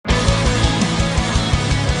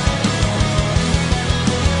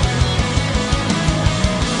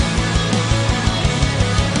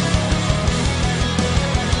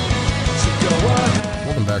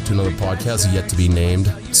to another podcast yet to be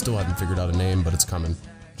named. Still haven't figured out a name, but it's coming.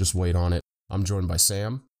 Just wait on it. I'm joined by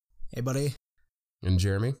Sam. Hey, buddy. And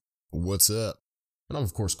Jeremy. What's up? And I'm,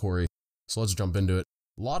 of course, Corey. So let's jump into it.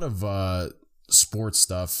 A lot of sports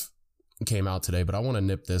stuff came out today, but I want to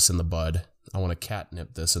nip this in the bud. I want to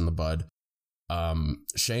catnip this in the bud.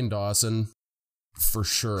 Shane Dawson, for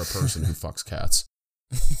sure a person who fucks cats.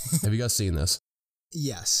 Have you guys seen this?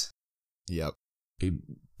 Yes. Yep. He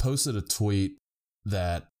posted a tweet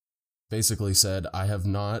that basically said, I have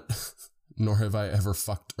not, nor have I ever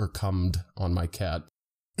fucked or cummed on my cat.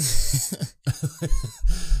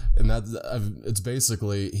 And it's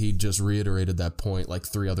basically, he just reiterated that point like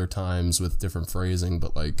 3 other times with different phrasing,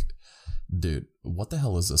 but like, dude, what the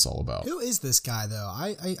hell is this all about? Who is this guy, though?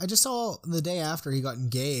 I just saw the day after he got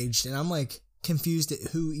engaged, and I'm like confused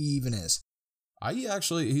at who he even is. He's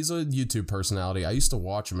a YouTube personality. I used to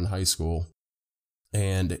watch him in high school,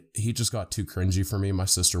 and he just got too cringy for me. My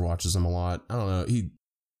sister watches him a lot. I don't know.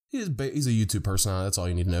 He's a YouTube personality. That's all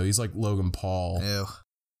you need to know. He's like Logan Paul. Ew.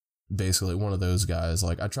 Basically one of those guys.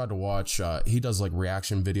 Like, I tried to watch, he does like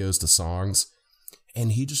reaction videos to songs,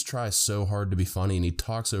 and he just tries so hard to be funny, and he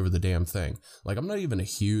talks over the damn thing. Like, I'm not even a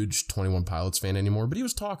huge 21 Pilots fan anymore, but he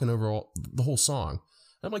was talking over the whole song.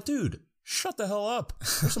 And I'm like, dude, shut the hell up.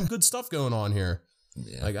 There's some good stuff going on here.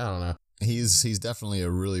 Yeah. Like, I don't know. He's definitely a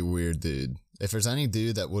really weird dude. If there's any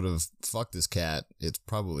dude that would have fucked his cat, it's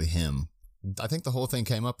probably him. I think the whole thing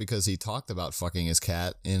came up because he talked about fucking his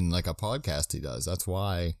cat in like a podcast he does. That's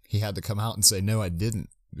why he had to come out and say, no, I didn't,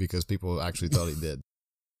 because people actually thought he did.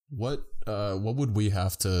 What would we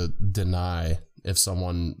have to deny if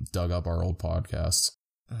someone dug up our old podcasts?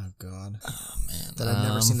 Oh, God. Oh, man. That I've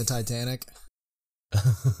never seen the Titanic.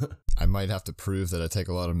 I might have to prove that I take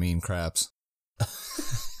a lot of mean craps.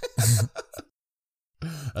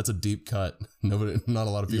 That's a deep cut. Not a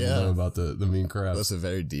lot of people know about the mean crabs. That's a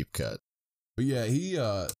very deep cut. But yeah,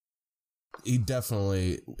 he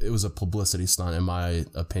definitely, it was a publicity stunt in my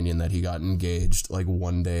opinion that he got engaged like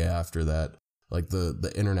one day after that. Like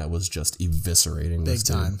the internet was just eviscerating this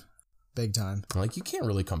dude. Big time. Like, you can't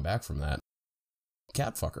really come back from that.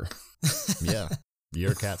 Cat fucker. Yeah,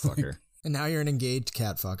 you're a cat fucker. And now you're an engaged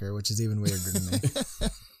cat fucker, which is even weirder to me.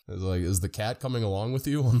 It's like, is the cat coming along with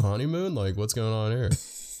you on the honeymoon? Like, what's going on here?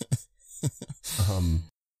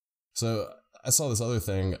 So I saw this other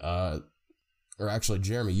thing, or actually,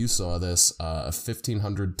 Jeremy, you saw this. A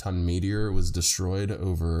 1,500-ton meteor was destroyed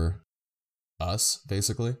over us,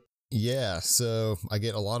 basically. Yeah, so I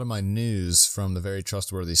get a lot of my news from the very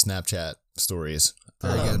trustworthy Snapchat stories.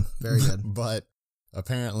 Very good. Very good. But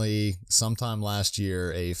apparently, sometime last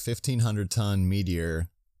year, a 1,500-ton meteor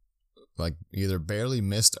like either barely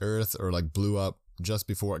missed Earth or like blew up just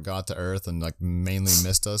before it got to Earth and like mainly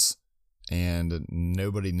missed us, and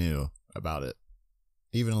nobody knew about it,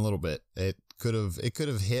 even a little bit. It could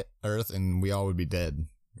have hit Earth and we all would be dead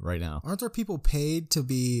right now. Aren't there people paid to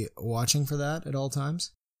be watching for that at all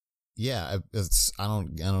times? Yeah, I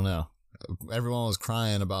don't know. Everyone was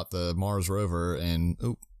crying about the Mars rover, and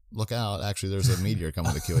look out! Actually, there's a meteor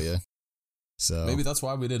coming to kill you. So maybe that's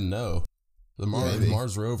why we didn't know. The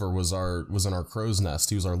Mars rover was in our crow's nest.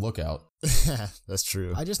 He was our lookout. That's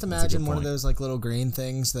true. I just imagine one of those like little green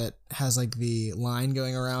things that has like the line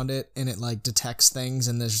going around it, and it like detects things,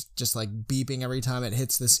 and there's just like beeping every time it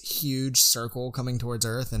hits this huge circle coming towards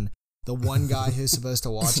Earth, and the one guy who's supposed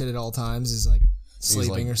to watch it at all times is like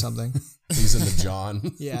sleeping or something. He's in the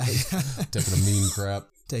John. Yeah. Taking a mean crap.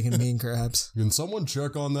 Taking mean craps. Can someone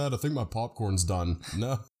check on that? I think my popcorn's done.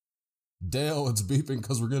 No. Dale, it's beeping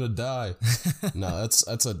because we're going to die. No, that's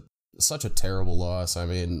such a terrible loss. I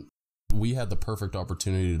mean, we had the perfect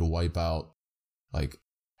opportunity to wipe out like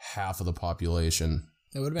half of the population.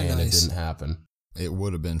 It would have been nice. And it didn't happen. It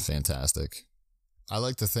would have been fantastic. I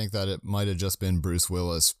like to think that it might have just been Bruce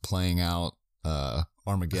Willis playing out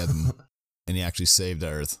Armageddon. And he actually saved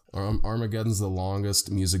Earth. Armageddon's the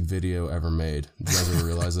longest music video ever made. Did you guys ever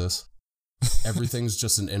realize this? Everything's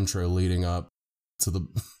just an intro leading up to the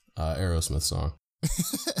Aerosmith song.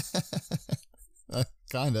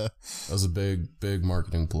 Kinda. That was a big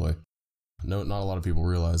marketing ploy. No, not a lot of people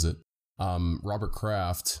realize it. Robert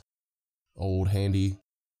Kraft, old handy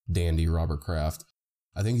dandy Robert Kraft.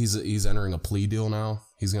 I think he's entering a plea deal now.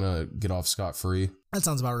 He's gonna get off scot-free. That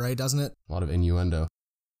sounds about right, doesn't it? A lot of innuendo.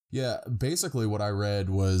 Yeah, basically what I read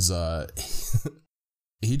was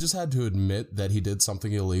he just had to admit that he did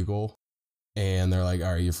something illegal, and they're like,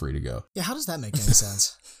 all right, you're free to go. Yeah, how does that make any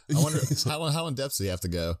sense? I wonder how in depth do you have to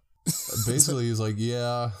go? Basically, he's like,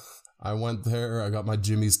 yeah, I went there, I got my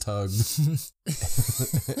jimmies tugged,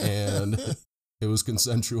 and it was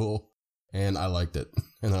consensual, and I liked it.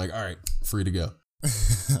 And they're like, all right, free to go.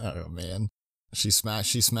 Oh man, she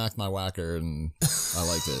smacked my whacker, and I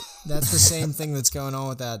liked it. That's the same thing that's going on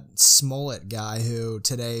with that Smollett guy who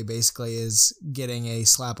today basically is getting a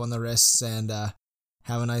slap on the wrists and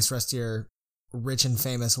have a nice rest of your rich and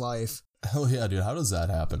famous life. Hell yeah, dude. How does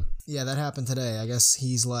that happen? Yeah, that happened today. I guess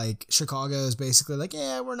he's like, Chicago is basically like,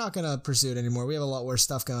 yeah, we're not going to pursue it anymore. We have a lot worse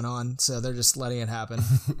stuff going on. So they're just letting it happen.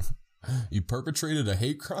 You perpetrated a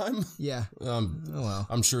hate crime? Yeah. Oh, well.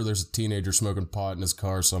 I'm sure there's a teenager smoking pot in his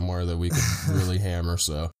car somewhere that we could really hammer.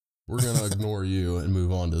 So we're going to ignore you and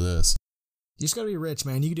move on to this. You just got to be rich,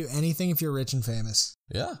 man. You can do anything if you're rich and famous.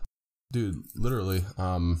 Yeah. Dude, literally.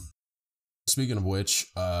 Speaking of which,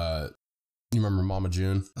 you remember Mama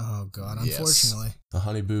June? Oh, God. Yes. Unfortunately. The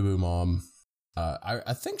Honey Boo Boo mom.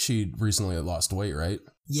 I think she recently lost weight, right?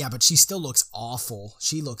 Yeah, but she still looks awful.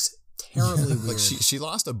 She looks terribly weird. Like she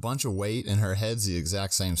lost a bunch of weight, and her head's the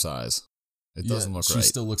exact same size. It doesn't look she right. She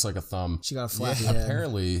still looks like a thumb. She got a flappy head.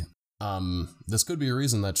 Apparently, this could be a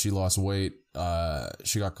reason that she lost weight.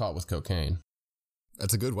 She got caught with cocaine.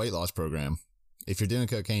 That's a good weight loss program. If you're doing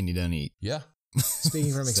cocaine, you don't eat. Yeah.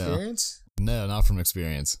 Speaking from experience? No, not from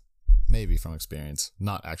experience. Maybe from experience.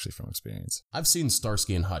 Not actually from experience. I've seen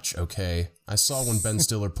Starsky and Hutch, okay? I saw when Ben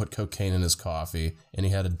Stiller put cocaine in his coffee and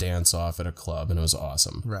he had a dance off at a club and it was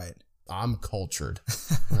awesome. Right. I'm cultured.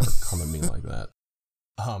 Never come at me like that.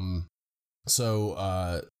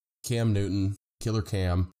 So Cam Newton, Killer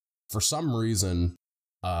Cam, for some reason,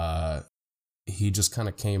 he just kind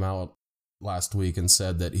of came out last week and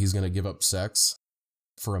said that he's going to give up sex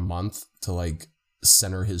for a month to like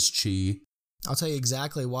center his chi. I'll tell you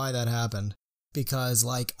exactly why that happened. Because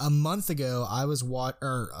like a month ago,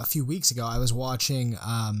 a few weeks ago, I was watching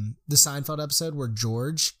the Seinfeld episode where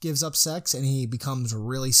George gives up sex and he becomes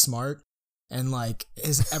really smart and like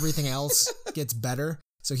everything else gets better.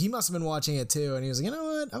 So he must have been watching it too, and he was like, you know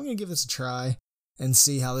what, I'm gonna give this a try and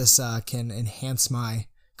see how this can enhance my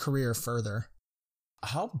career further.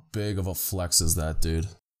 How big of a flex is that, dude?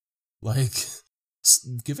 Like,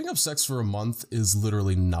 giving up sex for a month is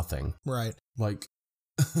literally nothing. Right. Like,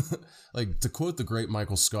 like to quote the great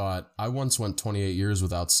Michael Scott, I once went 28 years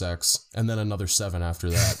without sex and then another 7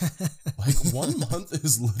 after that. Like 1 month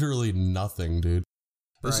is literally nothing, dude.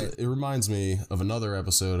 Right. It reminds me of another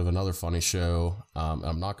episode of another funny show.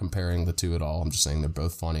 I'm not comparing the two at all. I'm just saying they're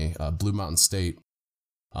both funny. Blue Mountain State.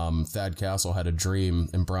 Thad Castle had a dream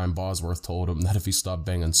and Brian Bosworth told him that if he stopped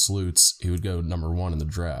banging sleuths, he would go number 1 in the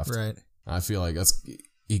draft. Right. I feel like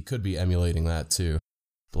he could be emulating that too.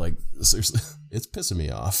 But like, seriously, it's pissing me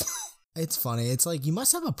off. It's funny. It's like you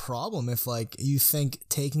must have a problem if like you think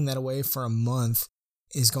taking that away for a month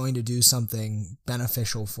is going to do something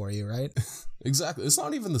beneficial for you, right? Exactly. It's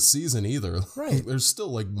not even the season either. Right. There's still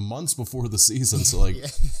like months before the season. So like,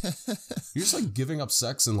 you're just like giving up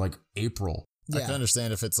sex in like April. I can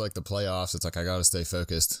understand if it's like the playoffs. It's like, I got to stay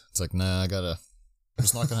focused. It's like, nah, I'm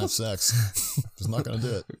just not going to have sex. Just not going to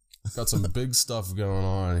do it. Got some big stuff going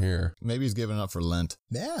on here. Maybe he's giving up for Lent.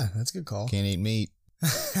 Yeah, that's a good call. Can't eat meat.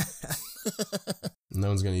 No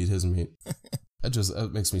one's going to eat his meat.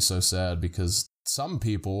 That makes me so sad because some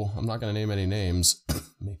people, I'm not going to name any names,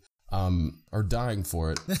 are dying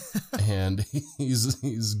for it. And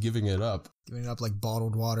he's giving it up. Giving it up like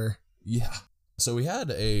bottled water. Yeah. So we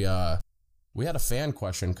had a fan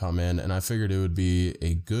question come in, and I figured it would be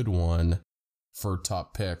a good one for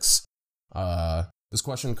top picks. This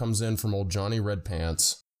question comes in from old Johnny Red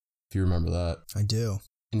Pants, if you remember that. I do.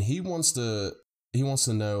 And he wants to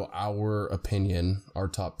know our opinion, our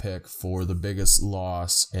top pick for the biggest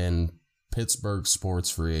loss in Pittsburgh sports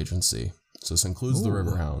free agency. So this includes the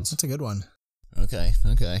Riverhounds. That's a good one. Okay.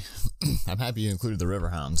 I'm happy you included the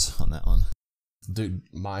Riverhounds on that one. Dude,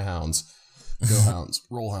 my hounds. Go Hounds.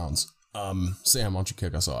 Roll Hounds. Sam, why don't you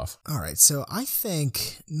kick us off? All right, so I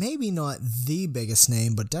think maybe not the biggest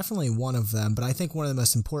name, but definitely one of them. But I think one of the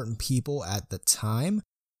most important people at the time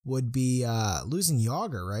would be losing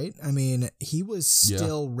Yager, right? I mean, he was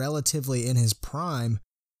still relatively in his prime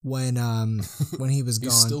when he was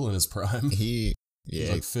gone. He's still in his prime. He's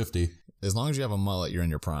like 50. As long as you have a mullet, you're in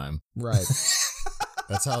your prime. Right.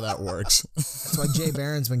 That's how that works. That's why Jay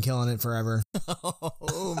Barron's been killing it forever.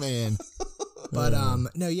 Oh man. But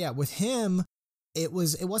no, yeah, with him, it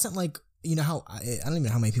wasn't like, you know how, I don't even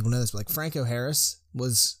know how many people know this, but like Franco Harris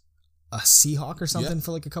was a Seahawk or something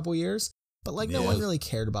for like a couple years. But like no one really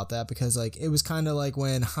cared about that because like it was kind of like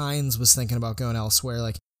when Hines was thinking about going elsewhere,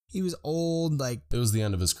 like he was old, like it was the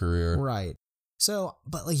end of his career. Right. So,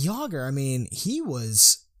 but like Yager, I mean, he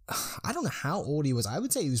was, I don't know how old he was. I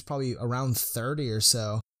would say he was probably around 30 or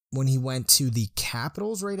so when he went to the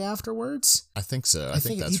Capitals right afterwards. I think so. I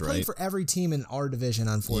think that's he right. played for every team in our division,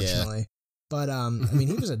 unfortunately. But I mean,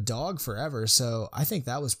 he was a dog forever, so I think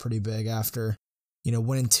that was pretty big after,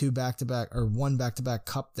 winning one back-to-back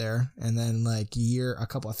cup there, and then like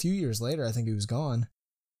a few years later, I think he was gone.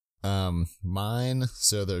 Mine,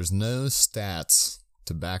 so there's no stats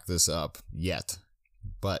to back this up yet,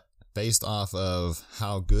 but based off of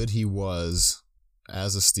how good he was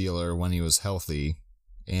as a Steeler when he was healthy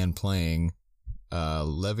and playing,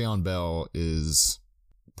 Le'Veon Bell is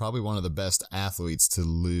probably one of the best athletes to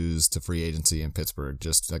lose to free agency in Pittsburgh,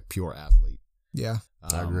 just like pure athlete. Yeah,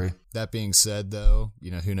 I agree. That being said, though,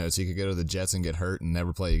 who knows? He could go to the Jets and get hurt and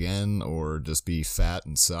never play again, or just be fat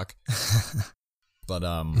and suck. But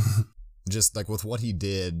just like with what he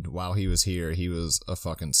did while he was here, he was a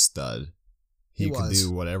fucking stud. He could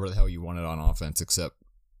do whatever the hell you wanted on offense, except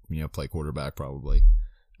play quarterback probably.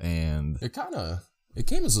 And it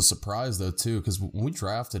came as a surprise though too, because when we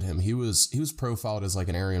drafted him, he was profiled as like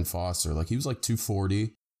an Arian Foster. Like he was like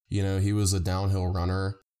 240. He was a downhill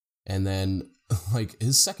runner, and then like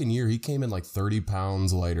his second year, he came in like 30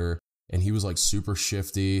 pounds lighter, and he was like super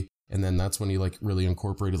shifty. And then that's when he like really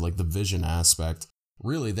incorporated like the vision aspect.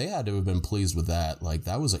 Really, they had to have been pleased with that. Like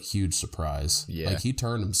that was a huge surprise. Yeah, like he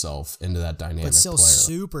turned himself into that dynamic but still player.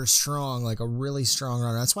 Super strong, like a really strong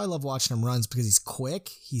runner. That's why I love watching him runs, because he's quick,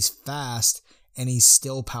 he's fast, and he's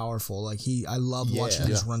still powerful. Like I love watching him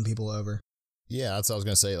just run people over. Yeah, that's what I was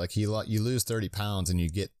gonna say. Like you lose 30 pounds and you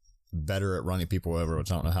get better at running people over,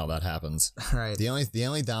 which I don't know how that happens. Right. The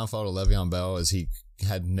only downfall to Le'Veon Bell is he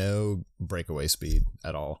had no breakaway speed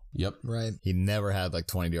at all. Yep. Right. He never had like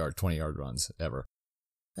 20 yard runs ever.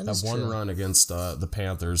 That one run against the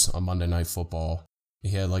Panthers on Monday Night Football,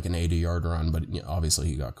 he had like an 80-yard run, but obviously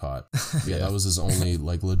he got caught. Yeah, that was his only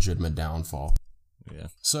like legitimate downfall. Yeah.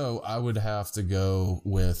 So I would have to go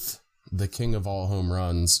with the king of all home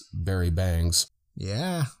runs, Barry Bangs.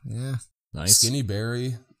 Yeah. Nice. Skinny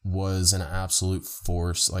Barry was an absolute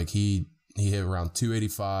force. Like he hit around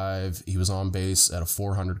 285. He was on base at a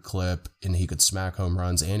 400 clip, and he could smack home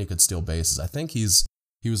runs and he could steal bases. I think he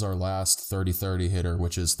was our last 30-30 hitter,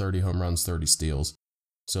 which is 30 home runs, 30 steals.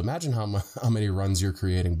 So imagine how many runs you're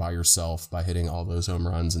creating by yourself by hitting all those home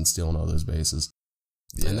runs and stealing all those bases.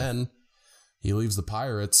 Yeah. And then he leaves the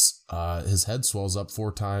Pirates. His head swells up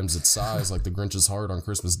 4 times its size, like the Grinch's heart on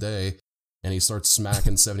Christmas Day, and he starts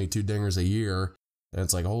smacking 72 dingers a year. And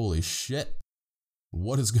it's like, holy shit,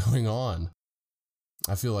 what is going on?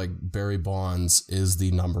 I feel like Barry Bonds is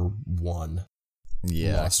the number one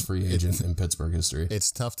lost free agent in Pittsburgh history.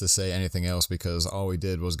 It's tough to say anything else because all we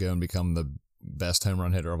did was go and become the best home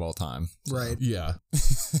run hitter of all time. So. Right. Yeah.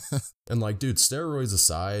 And like, dude, steroids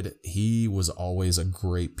aside, he was always a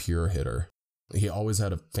great pure hitter. He always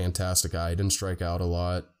had a fantastic eye. He didn't strike out a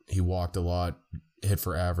lot. He walked a lot, hit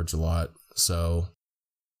for average a lot. So,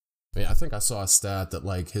 I mean, I think I saw a stat that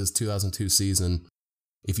like his 2002 season,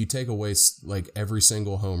 if you take away like every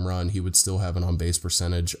single home run, he would still have an on-base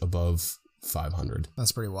percentage above 500.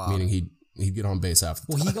 That's pretty wild. Meaning he'd get on base half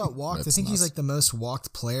the time. Well, he got walked. I think he's like the most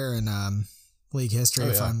walked player in league history.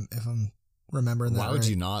 If I'm remembering that. Why would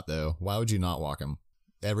you not though? Why would you not walk him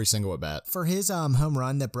every single at bat? For his home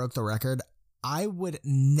run that broke the record, I would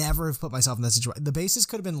never have put myself in that situation. The bases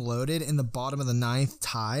could have been loaded in the bottom of the 9th,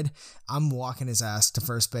 tied. I'm walking his ass to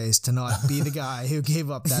first base to not be the guy who gave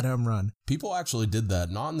up that home run. People actually did that,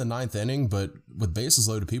 not in the 9th inning, but with bases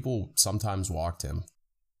loaded, people sometimes walked him.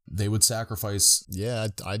 They would sacrifice. Yeah,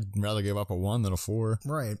 I'd rather give up a 1 than a 4.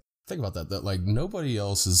 Right. Think about that. That like nobody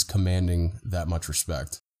else is commanding that much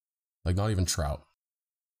respect. Like not even Trout.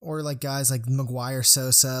 Or like guys like McGuire,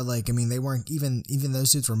 Sosa. Like, I mean, they weren't even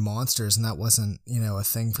those dudes were monsters, and that wasn't, a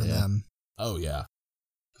thing for them. Oh yeah.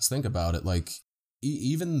 Because think about it. Like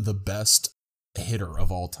even the best hitter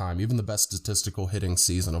of all time, even the best statistical hitting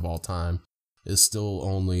season of all time, is still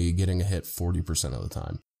only getting a hit 40% of the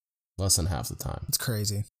time. Less than half the time. It's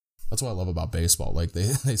crazy. That's what I love about baseball. Like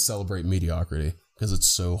they celebrate mediocrity because it's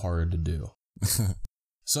so hard to do.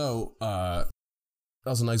 So, that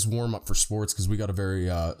was a nice warm up for sports because we got a very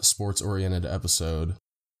sports oriented episode.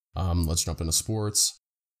 Let's jump into sports.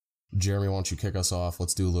 Jeremy, why don't you kick us off?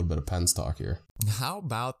 Let's do a little bit of Pens talk here. How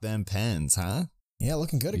about them Pens, huh? Yeah,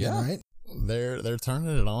 looking good again, right? They're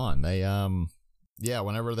turning it on. They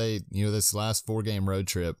whenever they this last 4-game road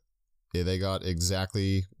trip, they got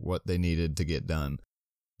exactly what they needed to get done.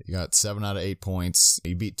 You got 7 out of 8 points.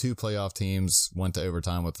 You beat 2 playoff teams, went to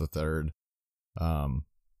overtime with the third, and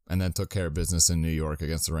then took care of business in New York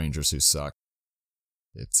against the Rangers, who suck.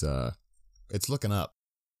 It's looking up.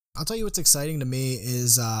 I'll tell you what's exciting to me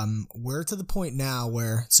is we're to the point now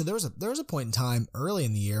where there was a point in time early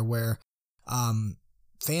in the year where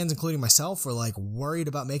fans, including myself, were like worried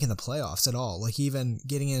about making the playoffs at all. Like even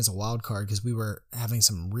getting in as a wild card because we were having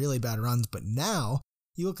some really bad runs. But now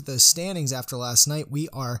you look at those standings after last night, we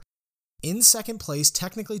are in second place,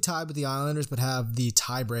 technically tied with the Islanders, but have the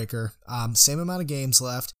tiebreaker. Same amount of games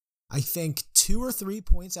left. I think 2 or 3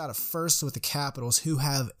 points out of first with the Capitals, who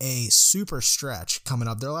have a super stretch coming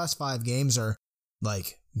up. Their last 5 games are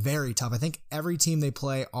like very tough. I think every team they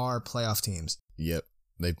play are playoff teams. Yep.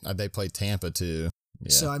 They play Tampa too.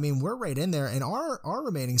 Yeah. So I mean, we're right in there, and our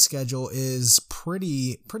remaining schedule is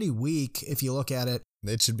pretty weak if you look at it.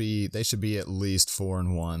 They should be at least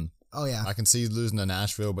 4-1. Oh yeah, I can see losing to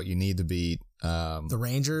Nashville, but you need to beat the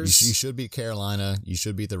Rangers. You should beat Carolina. You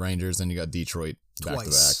should beat the Rangers. Then you got Detroit back to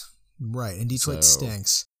back. Right, and Detroit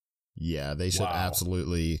stinks. Yeah, they should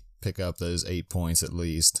absolutely pick up those 8 points at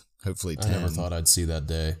least. Hopefully 10. I never thought I'd see that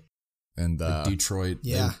day. And Detroit,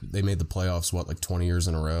 yeah, they made the playoffs, like 20 years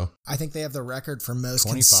in a row? I think they have the record for most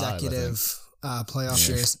consecutive playoff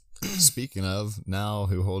series. Speaking of, now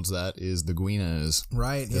who holds that is the Guinos.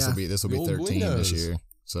 Right, this will be 13 Guinos this year.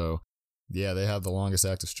 So, yeah, they have the longest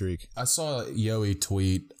active streak. I saw Yoey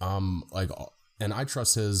tweet, and I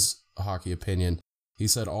trust his hockey opinion. He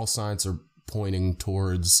said all signs are pointing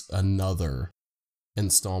towards another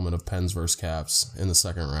installment of Pens vs. Caps in the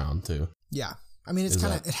second round too. Yeah, I mean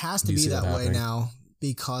it has to be that way now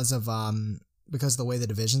because of the way the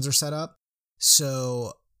divisions are set up.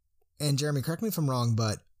 So, and Jeremy, correct me if I'm wrong,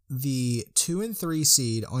 but the 2 and 3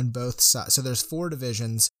 seed on both sides. So there's 4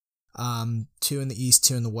 divisions. 2 in the East,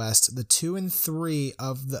 2 in the West. The 2 and 3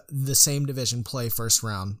 of the same division play first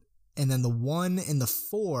round. And then the 1 and the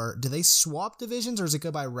 4, do they swap divisions or does it go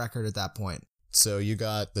by record at that point? So you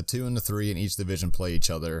got the 2 and the 3 in each division play each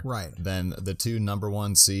other. Right. Then the 2 number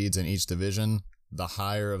 1 seeds in each division, the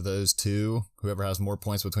higher of those 2, whoever has more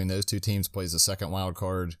points between those 2 teams plays the second wild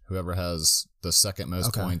card. Whoever has the second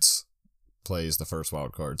most points plays the first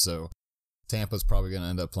wild card. So Tampa's probably going to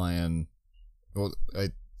end up playing,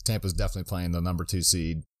 Tampa's definitely playing the number 2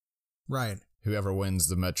 seed. Right. Whoever wins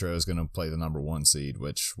the Metro is going to play the number 1 seed,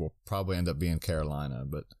 which will probably end up being Carolina.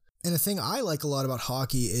 And the thing I like a lot about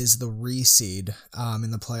hockey is the reseed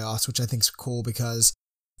in the playoffs, which I think is cool because,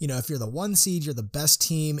 if you're the 1 seed, you're the best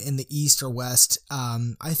team in the East or West.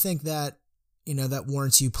 I think that, that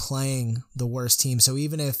warrants you playing the worst team. So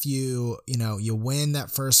even if you win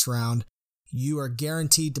that first round, you are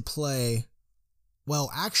guaranteed to play.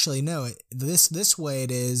 Well, actually, no. This way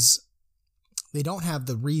it is. They don't have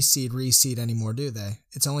the reseed anymore, do they?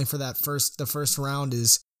 It's only for that the first round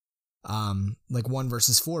is 1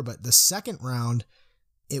 versus 4, but the second round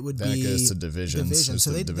it would be goes to divisions.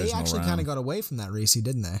 So they actually kind of got away from that reseed,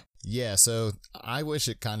 didn't they? Yeah, so I wish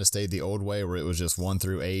it kind of stayed the old way where it was just 1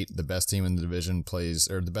 through 8, the best team in the division plays,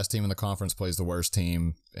 or the best team in the conference plays the worst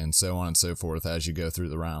team, and so on and so forth as you go through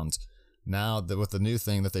the rounds. Now, with the new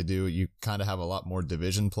thing that they do, you kind of have a lot more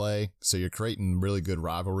division play, so you're creating really good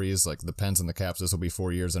rivalries, like the Pens and the Caps. This will be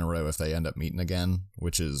 4 years in a row if they end up meeting again,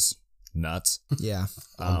 which is nuts. Yeah.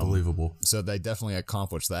 Unbelievable. So they definitely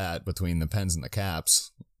accomplished that between the Pens and the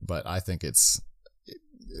Caps, but I think because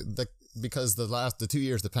the 2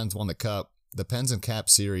 years the Pens won the Cup, the Pens and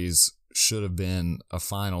Caps series should have been a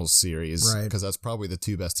finals series, right? Because that's probably the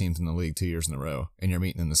 2 best teams in the league 2 years in a row, and you're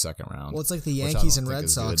meeting in the second round. Well, it's like the Yankees and Red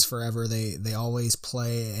Sox forever. They always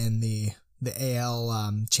play in the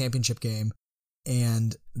AL championship game,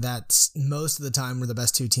 and that's most of the time we're the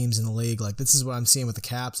best 2 teams in the league. Like, this is what I'm seeing with the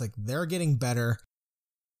Caps. Like, they're getting better.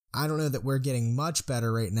 I don't know that we're getting much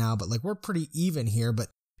better right now, but like we're pretty even here. But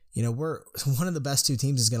we're one of the best 2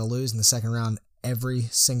 teams is going to lose in the second round every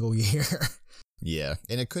single year. Yeah,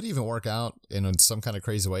 and it could even work out in some kind of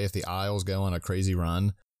crazy way if the Isles go on a crazy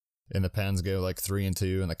run and the Pens go like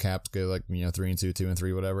 3-2 and the Caps go like 3-2,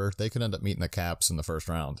 2-3, whatever. They could end up meeting the Caps in the first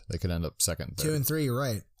round. They could end up second, third. 2 and 3,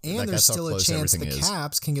 right? And there's still a chance the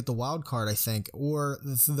Caps can get the wild card, I think, or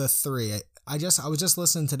the 3. I was just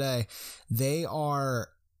listening today. They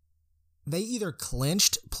either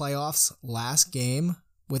clinched playoffs last game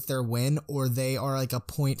with their win, or they are like a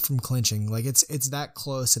point from clinching. Like it's that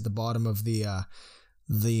close at the bottom of the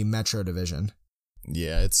Metro division.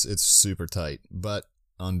 Yeah, it's super tight. But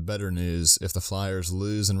on better news, if the Flyers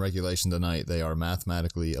lose in regulation tonight, they are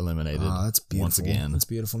mathematically eliminated. Oh, that's beautiful. Once again. That's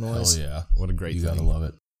beautiful noise. Hell yeah. What a great thing. You gotta love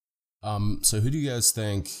it. So who do you guys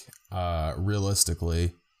think,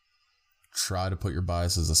 realistically, try to put your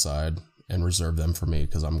biases aside and reserve them for me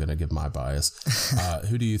because I'm going to give my bias.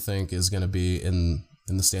 Who do you think is going to be in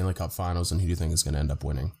the Stanley Cup Finals, and who do you think is going to end up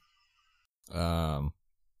winning?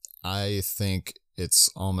 I think it's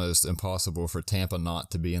almost impossible for Tampa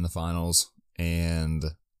not to be in the finals and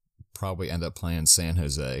probably end up playing San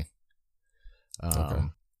Jose. Okay.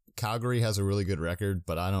 Calgary has a really good record,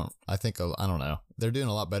 but I don't know. They're doing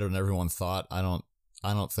a lot better than everyone thought. I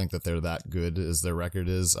don't think that they're that good as their record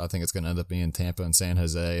is. I think it's going to end up being Tampa and San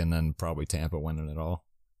Jose, and then probably Tampa winning it all.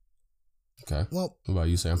 Okay. Well, what about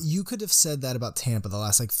you, Sam? You could have said that about Tampa the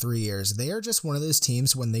last 3 years. They are just one of those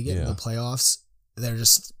teams when they get into the playoffs, they're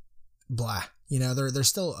just blah. They're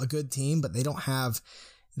still a good team, but they don't have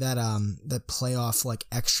that playoff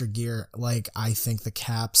extra gear like I think the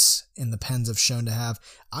Caps and the Pens have shown to have.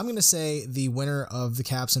 I'm going to say the winner of the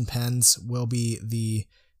Caps and Pens will be the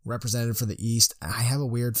representative for the East. I have a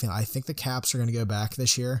weird feeling. I think the Caps are going to go back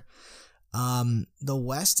this year. The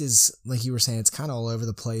West is, like you were saying, it's kind of all over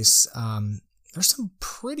the place. There's some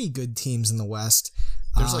pretty good teams in the West.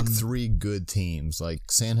 There's 3 good teams, like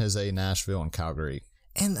San Jose, Nashville, and Calgary.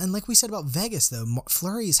 And like we said about Vegas, though,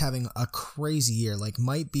 Fleury is having a crazy year.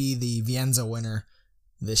 Might be the Vienza winner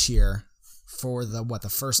this year for the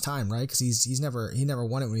first time, right? Because he never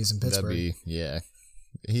won it when he was in Pittsburgh.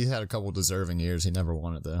 He had a couple deserving years. He never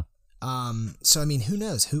won it though. So I mean, who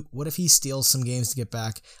knows? What if he steals some games to get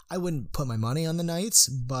back? I wouldn't put my money on the Knights,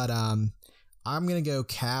 but I'm gonna go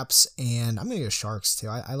Caps and I'm gonna go Sharks too.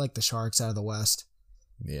 I like the Sharks out of the West.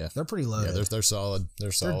 Yeah, they're pretty loaded. Yeah, they're solid.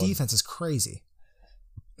 They're solid. Their defense is crazy.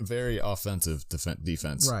 Very offensive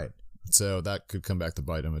defense. Right. So that could come back to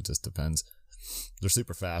bite them. It just depends. They're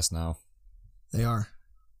super fast now. They are.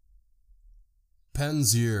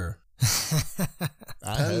 Pens year.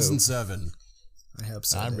 Pens and 7. I hope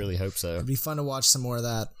so. I really hope so. It'd be fun to watch some more of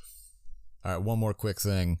that. All right, one more quick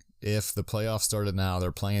thing. If the playoffs started now,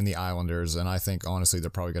 they're playing the Islanders, and I think honestly they're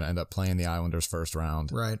probably going to end up playing the Islanders first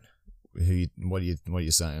round. Right. What are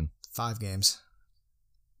you saying? 5 games.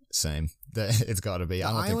 Same. It's got to be.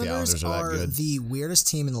 I don't think the Islanders are that good. The weirdest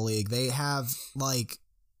team in the league. They have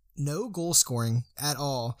no goal scoring at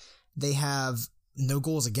all. They have no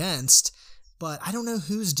goals against, but I don't know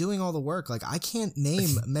who's doing all the work. I can't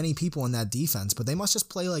name many people in that defense, but they must just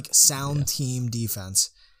play sound team defense.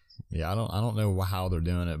 Yeah, I don't know how they're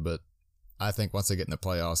doing it, but I think once they get in the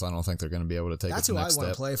playoffs, I don't think they're going to be able to take it to the next step. That's who I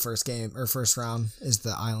want to play first game or first round is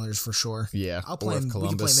the Islanders for sure. Yeah, I'll play if Columbus we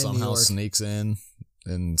can play somehow sneaks in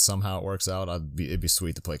and somehow it works out, it'd be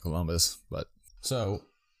sweet to play Columbus. But so,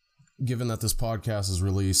 given that this podcast is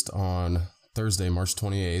released on Thursday, March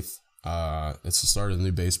 28th, it's the start of the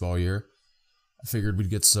new baseball year. I figured we'd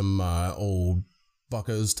get some old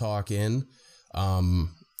Buccos talk in. I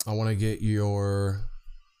want to get your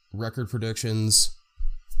record predictions.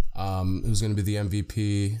 Who's going to be the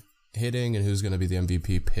MVP hitting and who's going to be the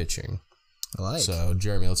MVP pitching. I like. So,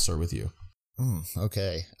 Jeremy, let's start with you.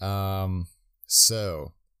 Okay.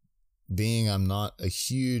 So, being I'm not a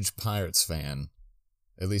huge Pirates fan,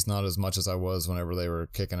 at least not as much as I was whenever they were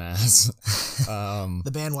kicking ass.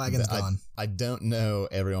 The bandwagon's gone. I don't know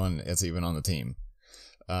everyone that's even on the team.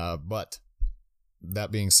 But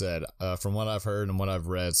that being said, from what I've heard and what I've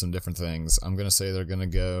read, some different things, I'm going to say they're going to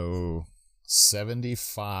go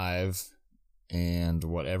 75 and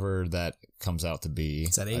whatever that comes out to be.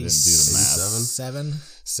 Is that 80, I didn't do the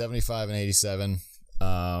math. 75 and 87.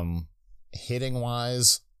 Hitting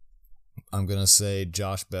wise, I'm going to say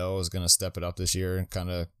Josh Bell is going to step it up this year and kind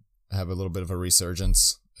of have a little bit of a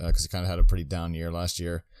resurgence because he kind of had a pretty down year last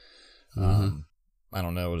year. I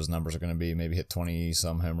don't know what his numbers are going to be. Maybe hit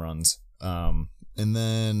 20-some home runs. And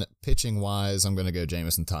then pitching wise, I'm going to go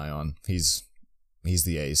Jameson Taillon. He's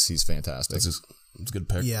the ace. He's fantastic. It's a good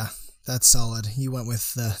pick. Yeah, that's solid. You went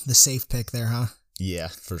with the safe pick there, huh? Yeah,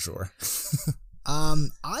 for sure.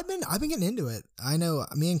 I've been getting into it. I know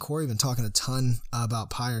me and Corey have been talking a ton about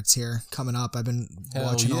Pirates here coming up. I've been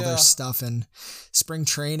watching all their stuff in spring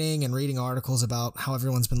training and reading articles about how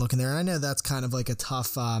everyone's been looking there. And I know that's kind of a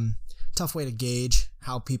tough way to gauge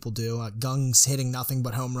how people do. Gung's hitting nothing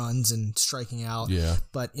but home runs and striking out. Yeah.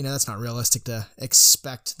 But, that's not realistic to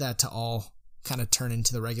expect that to all kind of turn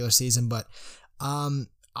into the regular season. But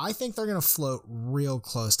I think they're going to float real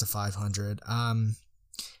close to 500.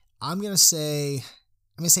 I'm going to say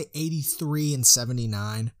 83 and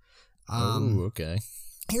 79. Okay.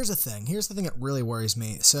 Here's the thing that really worries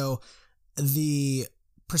me. So the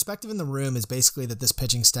perspective in the room is basically that this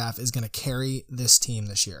pitching staff is going to carry this team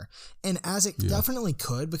this year. And as it definitely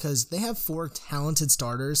could, because they have 4 talented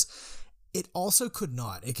starters, it also could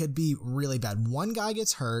not. It could be really bad. One guy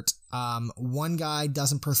gets hurt. One guy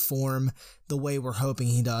doesn't perform the way we're hoping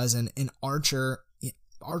he does. And Archer,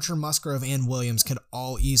 Musgrove, and Williams could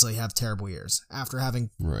all easily have terrible years after having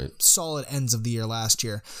solid ends of the year last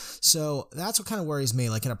year. So that's what kind of worries me.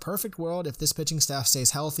 In a perfect world, if this pitching staff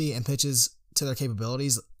stays healthy and pitches to their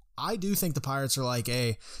capabilities, I do think the Pirates are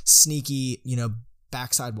a sneaky,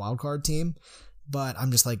 backside wildcard team. but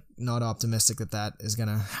I'm just like not optimistic that is going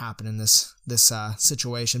to happen in this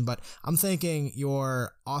situation. But I'm thinking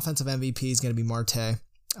your offensive MVP is going to be Marte.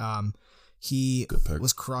 He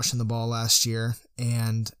was crushing the ball last year,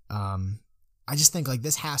 and I just think like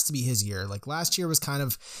this has to be his year. Like last year was kind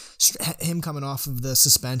of him coming off of the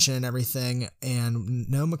suspension and everything, and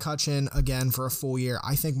no McCutchen again for a full year.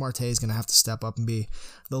 I think Marte is going to have to step up and be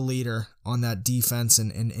the leader on that defense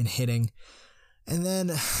and hitting. And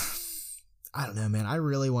then I don't know, man. I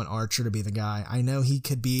really want Archer to be the guy. I know he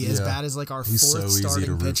could be as bad as like our fourth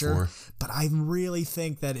starting pitcher, but I really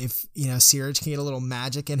think that if, Sirich can get a little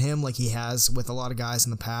magic in him like he has with a lot of guys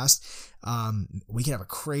in the past, we could have a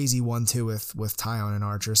crazy 1-2 with Taillon and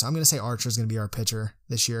Archer. So I'm going to say Archer's going to be our pitcher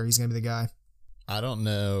this year. He's going to be the guy. I don't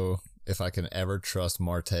know if I can ever trust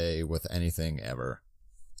Marte with anything ever.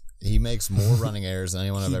 He makes more running errors than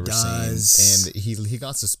anyone I've ever seen. And he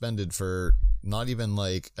got suspended for not even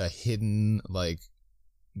like a hidden like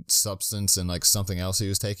substance and like something else he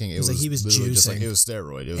was taking. It was like he was juicing. Just like it was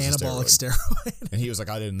steroid. It was anabolic steroid. And he was like,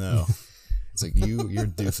 I didn't know. It's like you're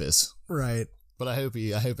doofus. Right. But I hope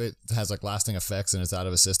it has like lasting effects and it's out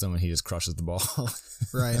of his system and he just crushes the ball.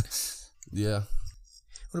 Right. Yeah.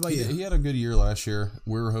 What about you? He had a good year last year.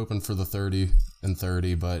 We were hoping for the 30 and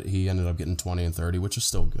 30, but he ended up getting 20 and 30, which is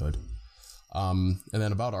still good. And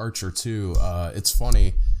then about Archer too, it's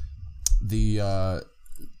funny. The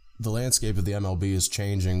landscape of the MLB is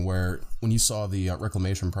changing, where when you saw the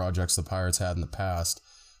reclamation projects the Pirates had in the past,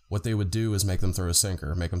 what they would do is make them throw a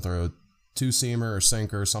sinker, make them throw a two-seamer or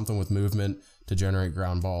sinker, something with movement to generate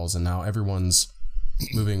ground balls. And now everyone's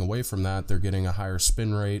moving away from that. They're getting a higher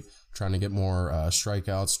spin rate, trying to get more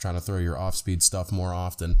strikeouts, trying to throw your off-speed stuff more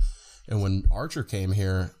often. And when Archer came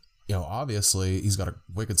here, obviously he's got a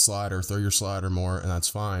wicked slider, throw your slider more, and that's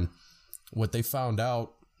fine. What they found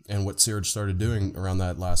out and what Sirich started doing around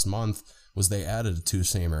that last month was they added a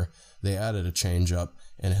two-seamer, they added a changeup,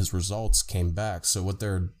 and his results came back. So what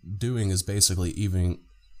they're doing is basically going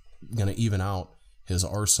to even out his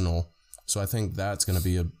arsenal. So I think that's going to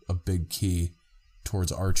be a big key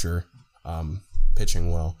towards Archer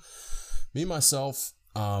pitching well. Me, myself,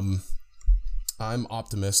 I'm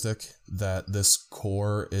optimistic that this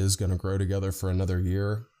core is going to grow together for another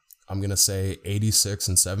year. I'm going to say 86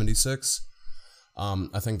 and 76.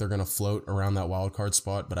 I think they're going to float around that wild card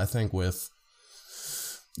spot, but I think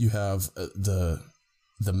you have the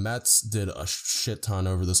Mets did a shit ton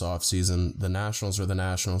over this offseason. The Nationals are the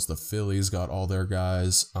Nationals. The Phillies got all their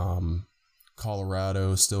guys.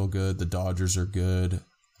 Colorado is still good. The Dodgers are good.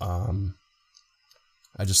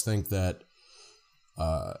 I just think that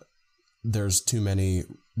there's too many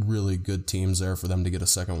really good teams there for them to get a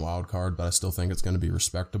second wild card, but I still think it's going to be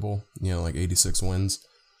respectable, like 86 wins.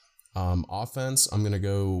 Offense, I'm going to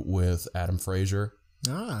go with Adam Frazier.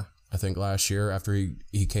 I think last year after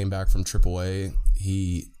he came back from AAA,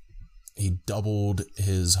 he doubled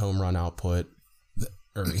his home run output,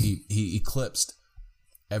 or he eclipsed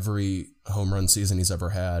every home run season he's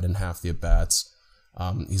ever had in half the at-bats.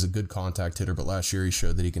 He's a good contact hitter, but last year he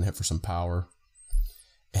showed that he can hit for some power.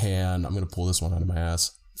 And I'm going to pull this one out of my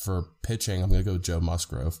ass. For pitching, I'm going to go with Joe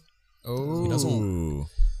Musgrove. Oh.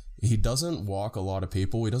 He doesn't walk a lot of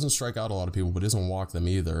people. He doesn't strike out a lot of people, but he doesn't walk them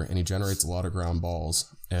either. And he generates a lot of ground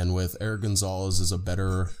balls. And with Eric Gonzalez is a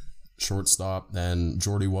better shortstop than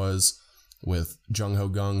Jordy was, with Jung Ho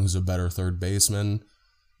Gung, who's a better third baseman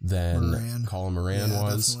than Colin Moran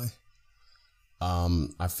was. Definitely.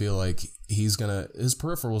 I feel like his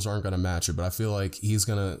peripherals aren't gonna match it, but I feel like he's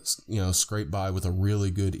gonna, scrape by with a really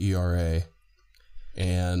good ERA,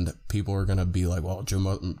 and people are gonna be like, well, Joe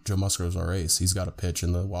Musgrove's our ace. He's got to pitch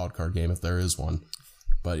in the wild card game if there is one.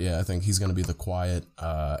 But yeah, I think he's gonna be the quiet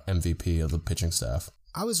MVP of the pitching staff.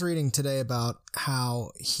 I was reading today about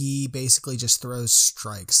how he basically just throws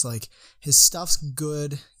strikes. Like his stuff's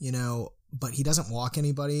good, but he doesn't walk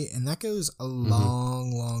anybody, and that goes a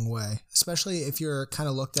long way, especially if you're kind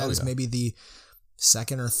of looked at as maybe the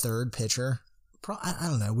second or third pitcher. I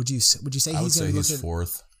don't know. Would you say he's going to be he's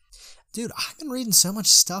fourth? Dude, I've been reading so much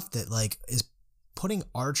stuff that like is putting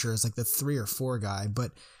Archer as like the 3 or 4 guy,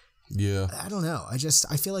 but yeah, I don't know. I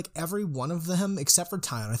feel like every one of them except for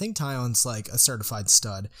Taillon. I think Taillon's like a certified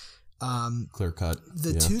stud. Clear cut.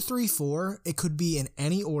 The 2, 3, 4, it could be in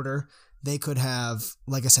any order. They could have,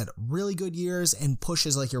 like I said, really good years and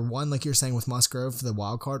pushes like your one, like you're saying with Musgrove for the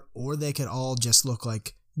wild card, or they could all just look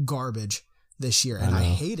like garbage this year. And I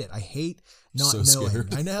hate it. I hate not knowing.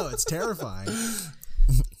 Scared. I know, it's terrifying.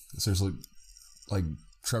 Seriously, like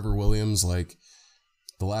Trevor Williams, like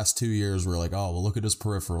the last 2 years we're like, oh, well, look at his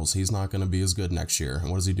peripherals. He's not going to be as good next year.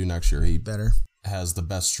 And what does he do next year? He better. Has the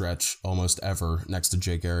best stretch almost ever next to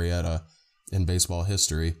Jake Arrieta. in baseball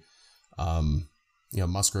history.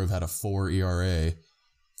 Musgrove had a 4 ERA,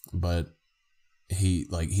 but he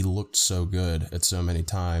looked so good at so many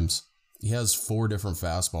times. He has 4 different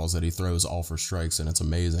fastballs that he throws all for strikes, and it's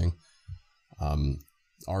amazing.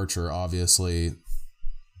 Archer, obviously,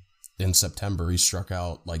 in September, he struck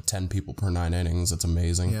out like 10 people per 9 innings. That's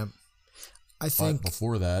amazing. Yep. I think but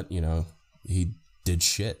before that, he did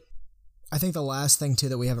shit. I think the last thing, too,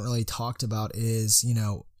 that we haven't really talked about is,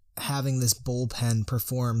 having this bullpen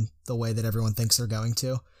perform the way that everyone thinks they're going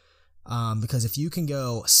to. Because if you can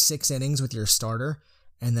go 6 innings with your starter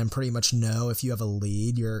and then pretty much know if you have a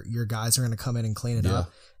lead, your guys are going to come in and clean it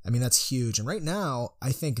up. I mean, that's huge. And right now,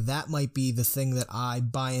 I think that might be the thing that I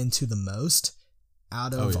buy into the most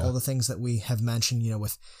out of all the things that we have mentioned,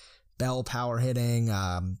 with Bell power hitting,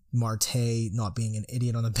 Marte not being an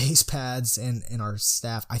idiot on the base pads, and our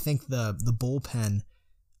staff. I think the bullpen,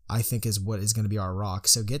 I think, is what is going to be our rock.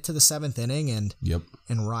 So get to the 7th inning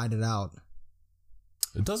and ride it out.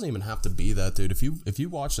 It doesn't even have to be that, dude. If you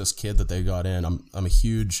watch this kid that they got in,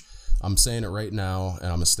 I'm saying it right now,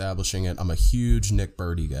 and I'm establishing it. I'm a huge Nick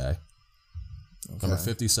Birdie guy. Okay. Number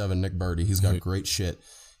 57, Nick Birdie. He's got great shit.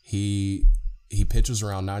 He pitches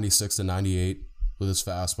around 96 to 98 with his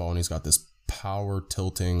fastball, and he's got this power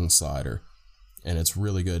tilting slider, and it's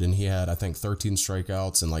really good. And he had, I think, 13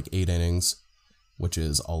 strikeouts in like 8 innings, which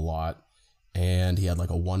is a lot. And he had like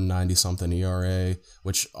a 190 something ERA,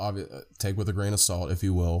 which take with a grain of salt, if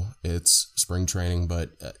you will. It's spring training, but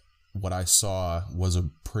what I saw was a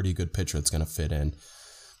pretty good pitcher that's going to fit in.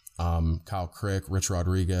 Kyle Crick, Rich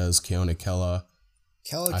Rodriguez, Keone Kela.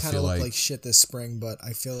 Kela kind of looked like shit this spring, but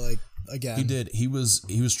I feel like, again, he did. He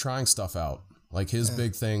was trying stuff out. Like, his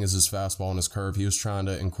big thing is his fastball and his curve. He was trying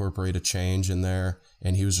to incorporate a change in there,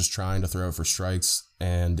 and he was just trying to throw for strikes.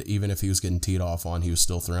 And even if he was getting teed off on, he was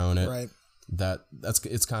still throwing it. Right.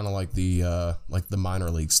 It's kind of like the minor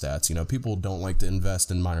league stats. People don't like to invest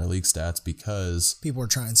in minor league stats because people are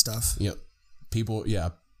trying stuff. They're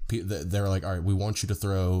like, all right, we want you to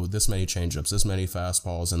throw this many changeups, this many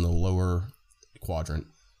fastballs in the lower quadrant.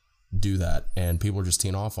 Do that, and people are just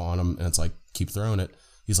teeing off on him, and it's like, keep throwing it.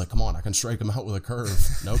 He's like, come on, I can strike him out with a curve.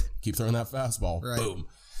 Nope, keep throwing that fastball. Right. Boom.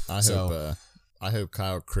 I hope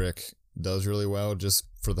Kyle Crick does really well, just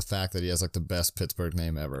for the fact that he has like the best Pittsburgh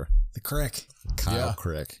name ever. The Crick. Kyle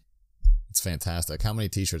Crick. It's fantastic. How many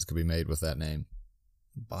t-shirts could be made with that name?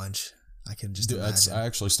 A bunch. I can just imagine. I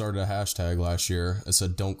actually started a hashtag last year. It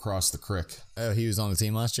said, don't cross the crick. Oh, he was on the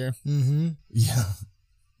team last year? Mm-hmm. Yeah.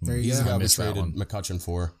 There you go. He's the guy we traded McCutchen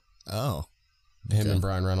for. Oh. Him and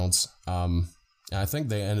Brian Reynolds. And I think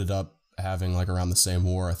they ended up having like around the same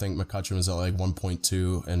WAR. I think McCutchen was at like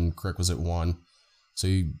 1.2 and Crick was at 1. So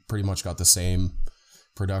you pretty much got the same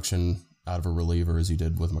production out of a reliever as you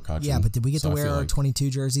did with McCutchen. Yeah, but did we get to wear our 22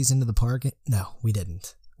 jerseys into the park? No, we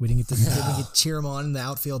didn't. We didn't get to did we get cheer him on in the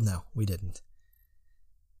outfield? No, we didn't.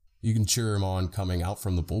 You can cheer him on coming out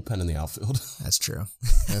from the bullpen in the outfield. That's true.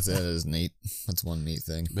 That is neat. That's one neat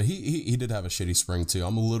thing. But he did have a shitty spring too.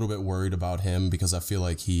 I'm a little bit worried about him because I feel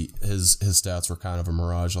like his stats were kind of a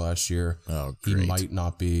mirage last year. Oh, great. He might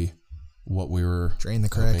not be what we were Drain the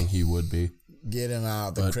hoping crick. he would be. Get him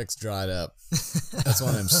out. The crick's dried up. That's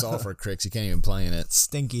one of them sulfur cricks. You can't even play in it.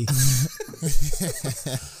 Stinky.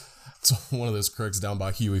 It's one of those cricks down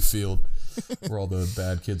by Huey Field where all the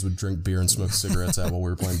bad kids would drink beer and smoke cigarettes at while we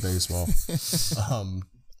were playing baseball.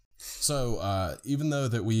 So even though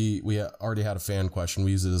that we already had a fan question,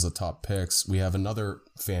 we use it as a top picks. We have another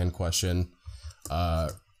fan question.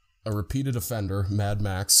 A repeated offender, Mad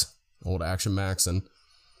Max, old Action Maxon.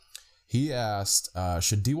 He asked,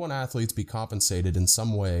 should D1 athletes be compensated in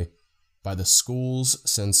some way by the schools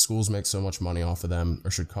since schools make so much money off of them,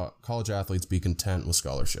 or should college athletes be content with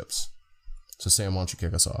scholarships? So Sam, why don't you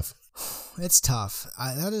kick us off? It's tough.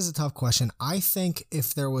 That is a tough question. I think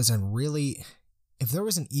if there was an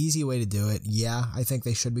easy way to do it, yeah, I think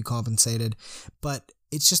they should be compensated. But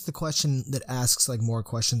it's just the question that asks like more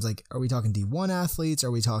questions like, are we talking D1 athletes?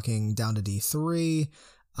 Are we talking down to D3?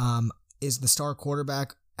 Is the star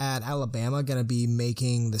quarterback at Alabama going to be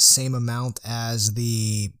making the same amount as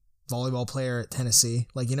the volleyball player at Tennessee?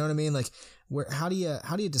 Like, you know what I mean? Like, how do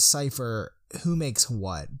you decipher who makes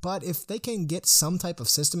what? But if they can get some type of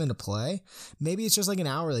system into play, maybe it's just like an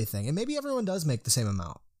hourly thing, and maybe everyone does make the same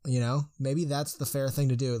amount. You know, maybe that's the fair thing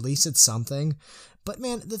to do. At least it's something. But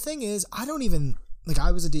man, the thing is, I don't even like.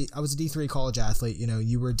 I was a D3 college athlete. You know,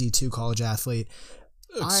 you were a D2 college athlete.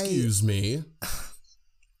 Excuse me.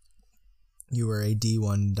 You were a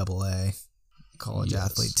D1 AA college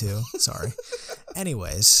athlete too. Sorry.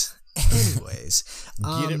 Anyways,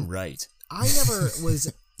 get it right. I never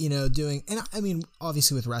was doing, and I mean,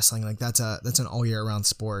 obviously with wrestling, like that's an all year round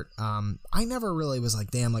sport. I never really was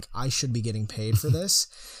like, damn, like I should be getting paid for this.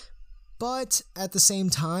 But at the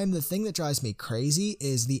same time, the thing that drives me crazy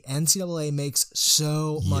is the NCAA makes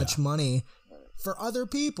so much money for other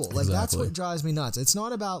people. Like, that's what drives me nuts. It's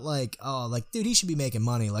not about like, oh, like, dude, he should be making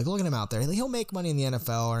money. Like, look at him out there. He'll make money in the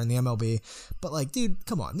NFL or in the MLB. But like, dude,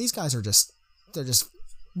 come on. These guys are they're just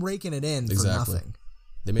raking it in for nothing.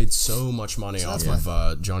 They made so much money off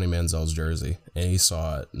of Johnny Manziel's jersey, and he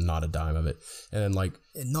saw not a dime of it. And then like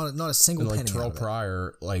not a single penny. Terrell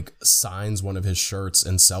Pryor like signs one of his shirts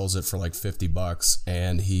and sells it for like $50,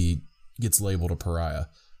 and he gets labeled a pariah.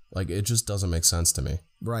 Like, it just doesn't make sense to me.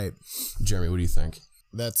 Right, Jeremy, what do you think?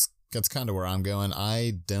 That's kind of where I'm going.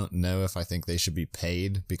 I don't know if I think they should be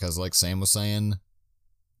paid because, like Sam was saying,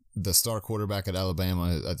 the star quarterback at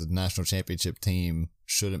Alabama at the national championship team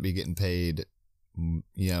shouldn't be getting paid,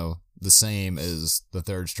 the same as the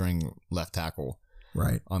third string left tackle.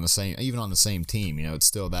 Right. Even on the same team, it's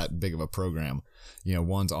still that big of a program.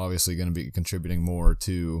 One's obviously going to be contributing more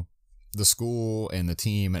to the school and the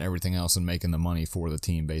team and everything else and making the money for the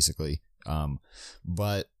team, basically.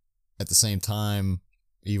 But at the same time,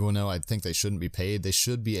 even though I think they shouldn't be paid, they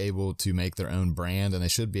should be able to make their own brand, and they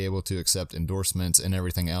should be able to accept endorsements and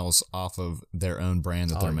everything else off of their own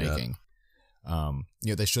brand that they're making.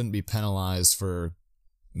 They shouldn't be penalized for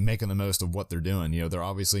making the most of what they're doing. They're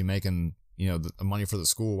obviously making, the money for the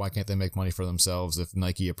school. Why can't they make money for themselves if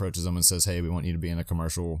Nike approaches them and says, hey, we want you to be in a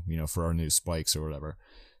commercial, for our new spikes or whatever?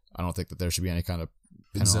 I don't think that there should be any kind of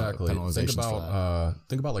penalizations for that.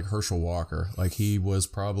 Think about like Herschel Walker. Like, he was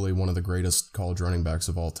probably one of the greatest college running backs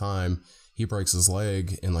of all time. He breaks his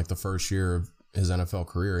leg in like the first year of his NFL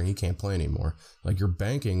career, and he can't play anymore. Like, you're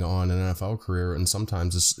banking on an NFL career, and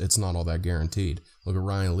sometimes it's not all that guaranteed. Look at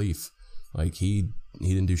Ryan Leaf. Like, he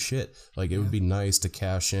didn't do shit. Like, it would be nice to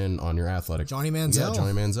cash in on your athletic. Johnny Manziel. Yeah,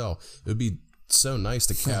 Johnny Manziel. It would be so nice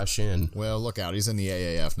to cash in. Well, look out. He's in the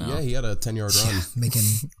AAF now. Yeah, he had a 10-yard run. Making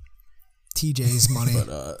TJ's money.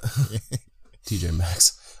 But TJ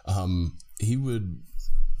Maxx. He would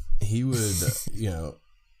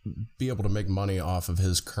be able to make money off of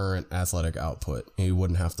his current athletic output. He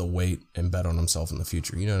wouldn't have to wait and bet on himself in the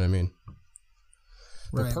future. You know what I mean?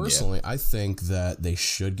 Right. But personally, I think that they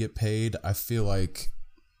should get paid. I feel like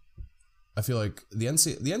the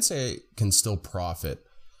NCAA can still profit.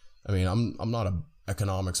 I mean, I'm not an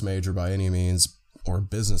economics major by any means or a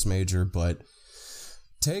business major, but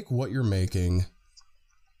take what you're making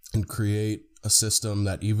and create a system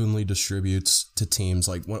that evenly distributes to teams.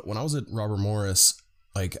 Like when I was at Robert Morris,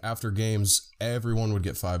 like after games, everyone would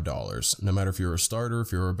get $5. No matter if you were a starter,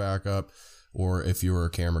 if you were a backup, or if you were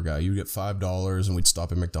a camera guy, you get $5, and we'd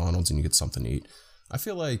stop at McDonald's and you get something to eat. I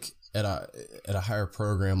feel like at a higher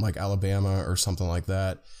program like Alabama or something like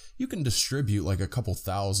that, you can distribute like a couple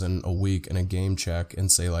thousand a week in a game check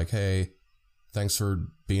and say like, hey, thanks for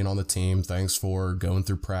being on the team. Thanks for going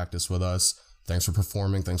through practice with us. Thanks for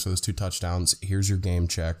performing. Thanks for those 2 touchdowns. Here's your game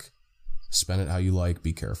check. Spend it how you like.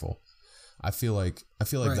 Be careful. I feel like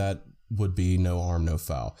right. That would be no harm, no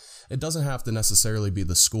foul. It doesn't have to necessarily be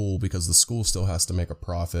the school, because the school still has to make a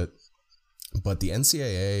profit. But the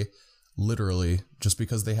NCAA, literally, just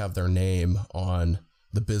because they have their name on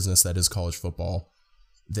the business that is college football,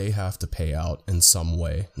 they have to pay out in some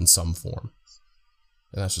way, in some form.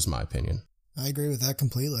 And that's just my opinion. I agree with that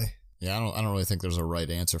completely. Yeah, I don't really think there's a right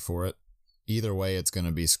answer for it. Either way, it's going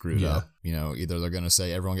to be screwed up. Either they're going to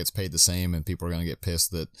say everyone gets paid the same, and people are going to get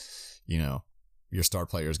pissed that, your star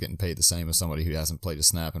player is getting paid the same as somebody who hasn't played a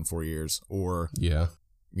snap in 4 years, or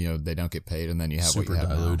they don't get paid, and then you have super what you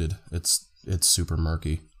have diluted. Now. It's super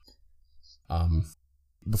murky.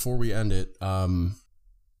 Before we end it,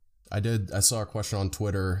 I saw a question on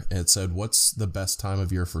Twitter. And it said, "What's the best time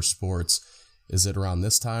of year for sports? Is it around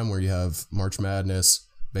this time where you have March Madness,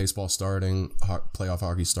 baseball starting, playoff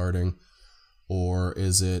hockey starting, or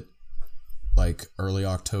is it like early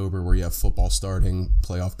October where you have football starting,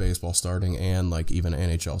 playoff baseball starting, and like even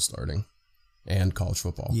NHL starting, and college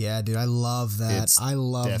football?" Yeah, dude, I love that. I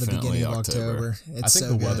love the beginning of October. I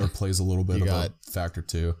think the weather plays a little bit of a factor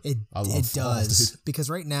too. It does, because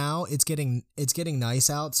right now it's getting nice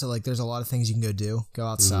out, so like there's a lot of things you can go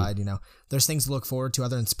outside. Mm-hmm. There's things to look forward to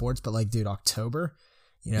other than sports, but like, dude, October,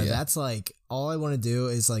 that's like all I want to do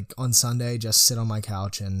is like on Sunday just sit on my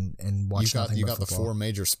couch and watch. You got the 4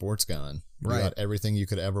 major sports going. Right. You got everything you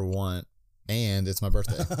could ever want, and it's my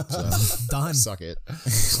birthday. So done. Suck it.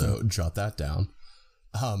 So jot that down.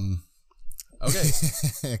 Okay.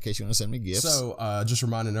 In case you want to send me gifts. So, just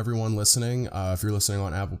reminding everyone listening, if you're listening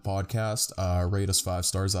on Apple Podcast, rate us 5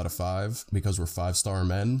 stars out of 5 because we're 5-star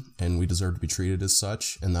men and we deserve to be treated as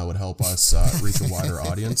such, and that would help us reach a wider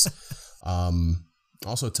audience.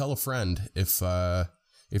 Also, tell a friend if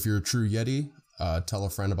you're a true Yeti. Tell a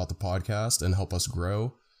friend about the podcast and help us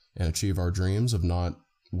grow and achieve our dreams of not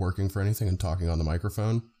working for anything and talking on the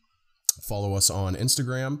microphone. Follow us on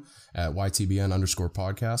Instagram at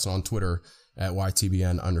YTBN_podcast and on Twitter at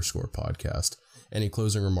YTBN_podcast. Any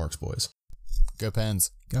closing remarks, boys? Go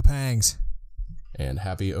Pens. Go Pangs. And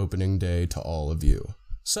happy opening day to all of you.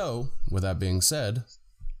 So, with that being said,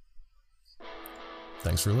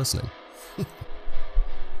 thanks for listening.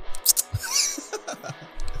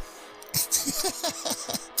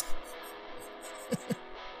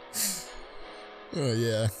 Oh,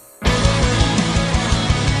 yeah.